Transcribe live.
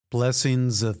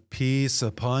Blessings of peace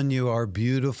upon you, our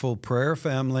beautiful prayer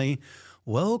family.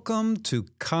 Welcome to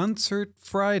Concert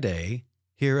Friday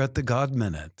here at the God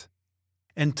Minute.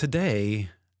 And today,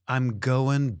 I'm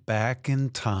going back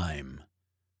in time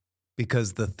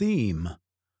because the theme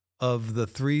of the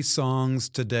three songs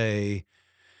today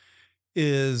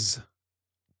is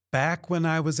back when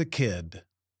I was a kid.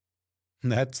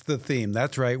 That's the theme.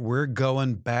 That's right. We're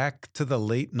going back to the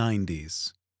late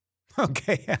 90s.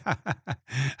 Okay.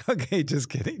 Okay, just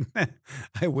kidding.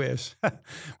 I wish.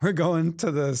 We're going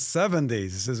to the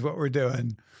 70s is what we're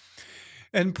doing.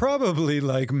 And probably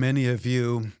like many of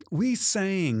you, we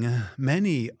sang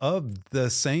many of the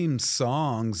same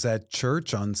songs at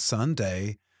church on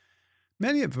Sunday,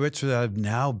 many of which have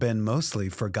now been mostly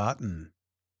forgotten.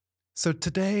 So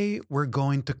today we're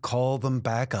going to call them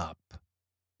back up.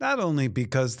 Not only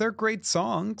because they're great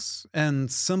songs and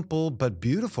simple but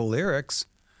beautiful lyrics,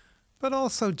 but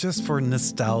also just for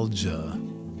nostalgia.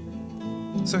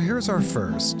 So here's our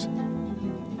first.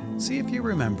 See if you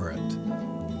remember it.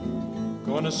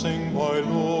 Gonna sing, my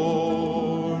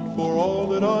Lord, for all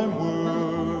that I'm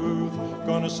worth.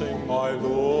 Gonna sing, my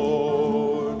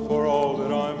Lord, for all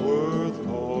that I'm worth,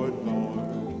 Lord,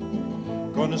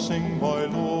 Lord. Gonna sing, my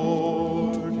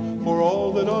Lord, for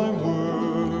all that I'm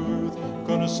worth.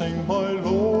 Gonna sing, my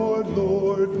Lord,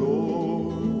 Lord,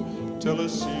 Lord, till I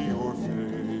see your face.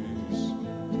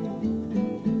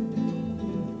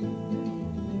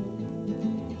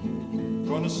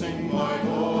 Gonna sing, my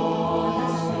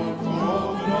Lord, for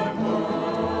all that I'm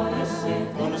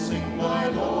worth. Gonna sing, my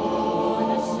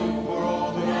Lord, for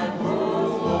all that I'm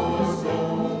worth, Lord,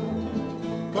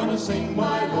 Lord. Gonna sing,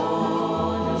 my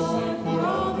Lord, for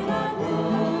all that I'm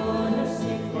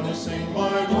worth. Gonna sing,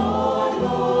 my Lord,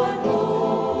 Lord,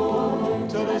 Lord,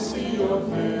 till I see your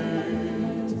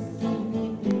face.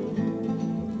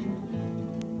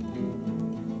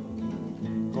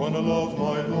 Gonna love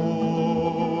my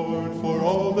Lord for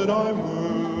all that I'm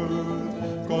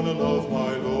worth. Gonna love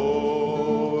my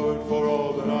Lord for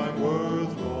all that I'm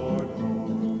worth, Lord,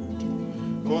 Lord.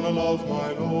 Gonna love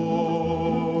my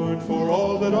Lord for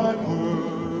all that I'm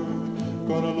worth.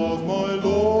 Gonna love my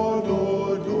Lord,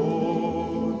 Lord,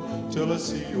 Lord, till I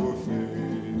see your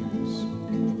face.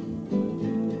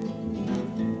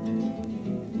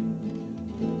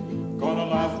 Gonna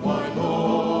laugh my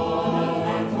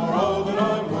Lord for all that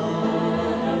I'm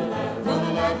worth.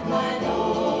 Gonna laugh my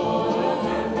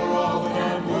Lord for all that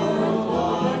I'm worth,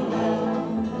 Lord,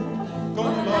 Lord.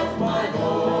 Gonna laugh my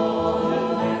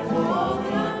Lord for all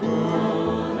that I'm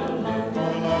worth.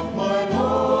 Gonna laugh my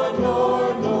Lord,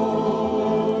 Lord,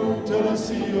 Lord, till I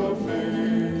see your face.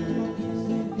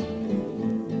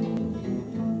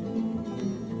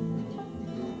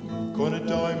 Gonna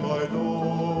die, my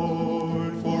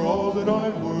Lord, for all that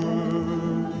I'm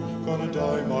worth. Gonna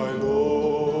die, my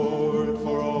Lord,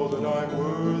 for all that I'm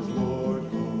worth, Lord,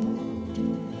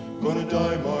 Lord. Gonna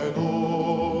die, my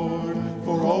Lord,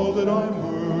 for all that I'm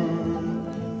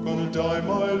worth. Gonna die,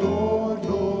 my Lord,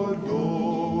 Lord,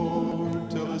 Lord,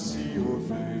 till I see your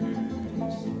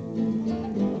face.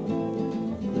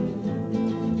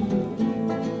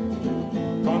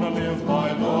 Gonna live,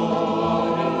 my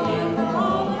Lord, for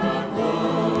all that I'm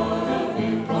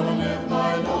worth. Gonna live,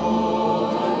 my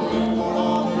Lord, for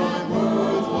all that I'm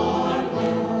worth, Lord,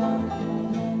 Lord.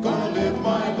 Gonna live,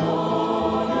 my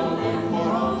Lord, for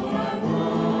all that I'm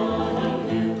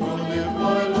worth. Gonna live,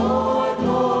 my Lord,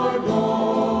 Lord,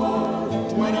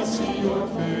 Lord, when I see your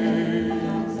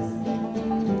face.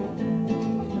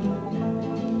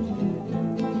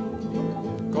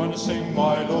 Gonna sing,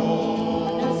 my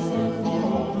Lord, for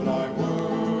all that I'm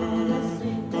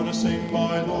worth. Gonna sing,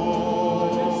 my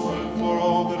Lord, for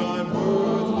all that I'm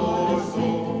worth, Lord,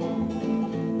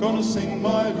 Lord. Gonna sing,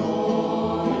 my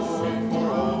Lord,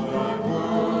 for all that I'm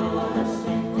worth.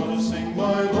 Gonna sing,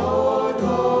 my Lord,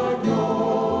 Lord,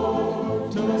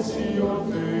 Lord, till I see your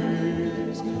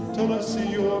face, till I see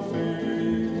your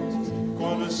face.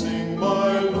 Gonna sing,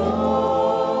 my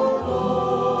Lord,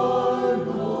 Lord,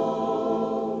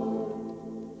 Lord,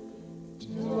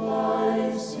 till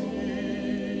I see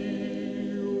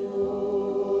your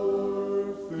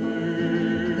face.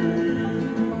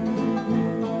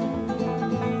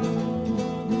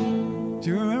 Do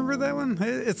you remember that one?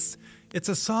 It's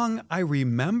a song I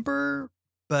remember,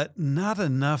 but not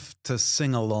enough to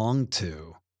sing along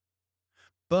to.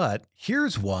 But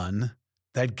here's one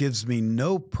that gives me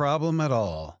no problem at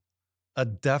all. A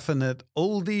definite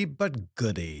oldie but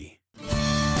goodie.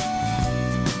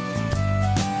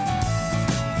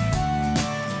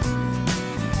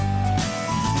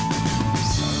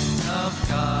 Son of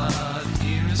God,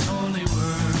 hear his holy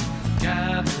word.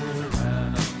 Gather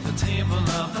round the table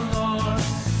of the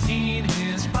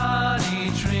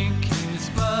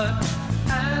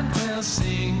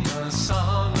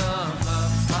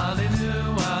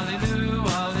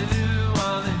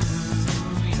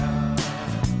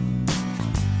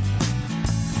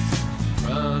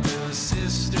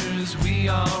we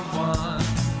are one,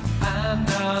 and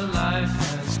our life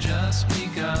has just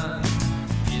begun.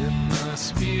 In the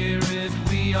Spirit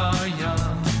we are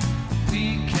young,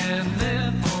 we can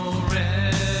live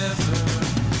forever.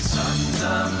 Sons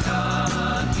of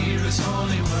God, hear His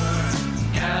holy word,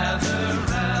 gather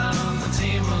round the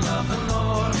table of the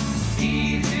Lord,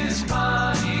 eat His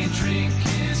body, drink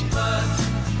His blood,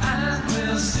 and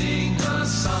we'll sing a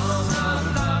song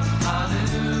of love.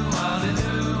 Hallelujah,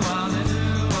 hallelujah,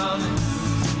 hallelujah,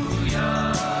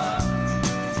 hallelujah.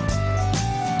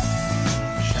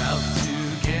 Shout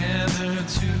together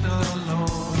to the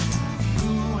Lord,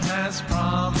 who has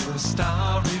promised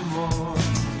our reward,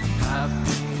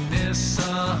 happiness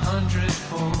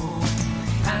 100-fold,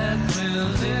 and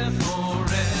we'll live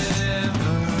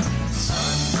forever.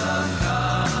 Sons of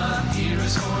God, hear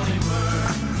His holy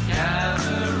word,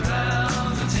 gather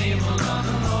round the table of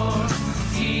the Lord,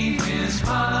 eat His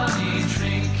body,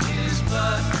 drink His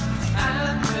blood,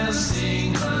 and we'll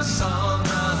sing a song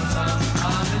of love.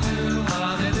 Hallelujah,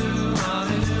 hallelujah,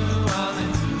 hallelujah,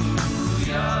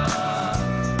 hallelujah.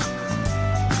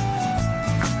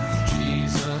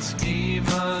 Jesus gave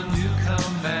a new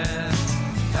command,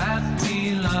 that we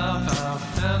love our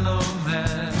fellow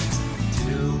man,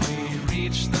 till we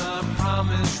reach the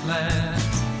promised land,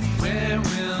 where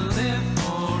we'll live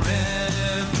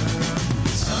forever.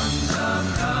 Sons of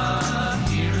God,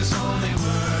 hear His holy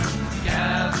word,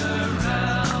 gather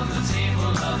round the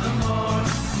table of the Lord,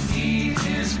 eat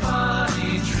His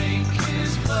body, drink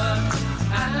His blood,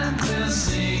 and we'll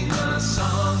sing a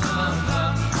song of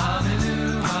love.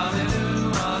 Hallelujah,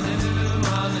 hallelujah, hallelujah,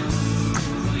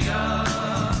 hallelujah.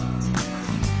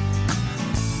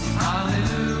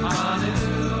 Hallelujah,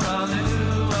 hallelujah,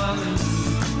 hallelujah,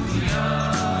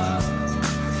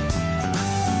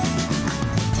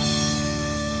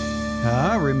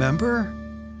 hallelujah. Remember?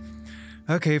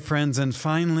 Okay, friends, and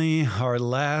finally, our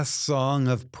last song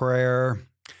of prayer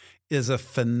is a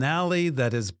finale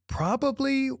that is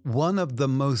probably one of the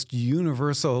most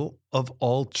universal of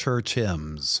all church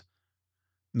hymns.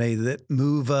 May that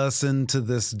move us into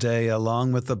this day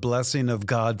along with the blessing of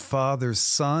God, Father,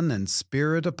 Son, and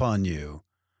Spirit upon you.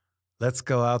 Let's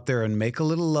go out there and make a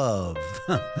little love.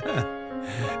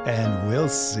 And we'll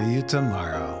see you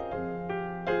tomorrow.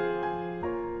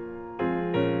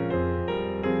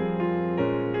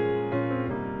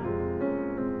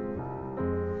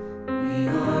 We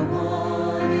are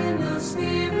one in the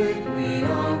Spirit, we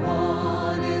are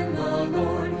one in the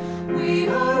Lord. We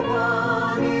are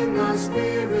one in the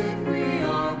Spirit, we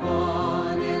are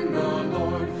one in the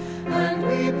Lord. And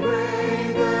we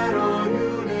pray that our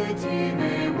unity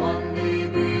may one day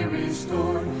be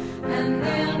restored. And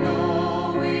they'll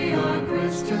know we are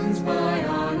Christians by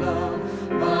our love,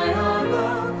 by our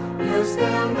love. Yes,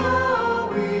 they'll know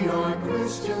we are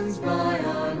Christians by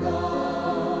our love.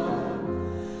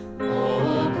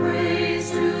 All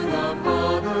praise to the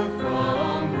Father,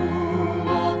 from whom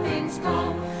all things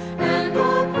come, and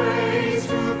all praise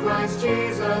to Christ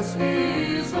Jesus,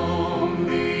 His own.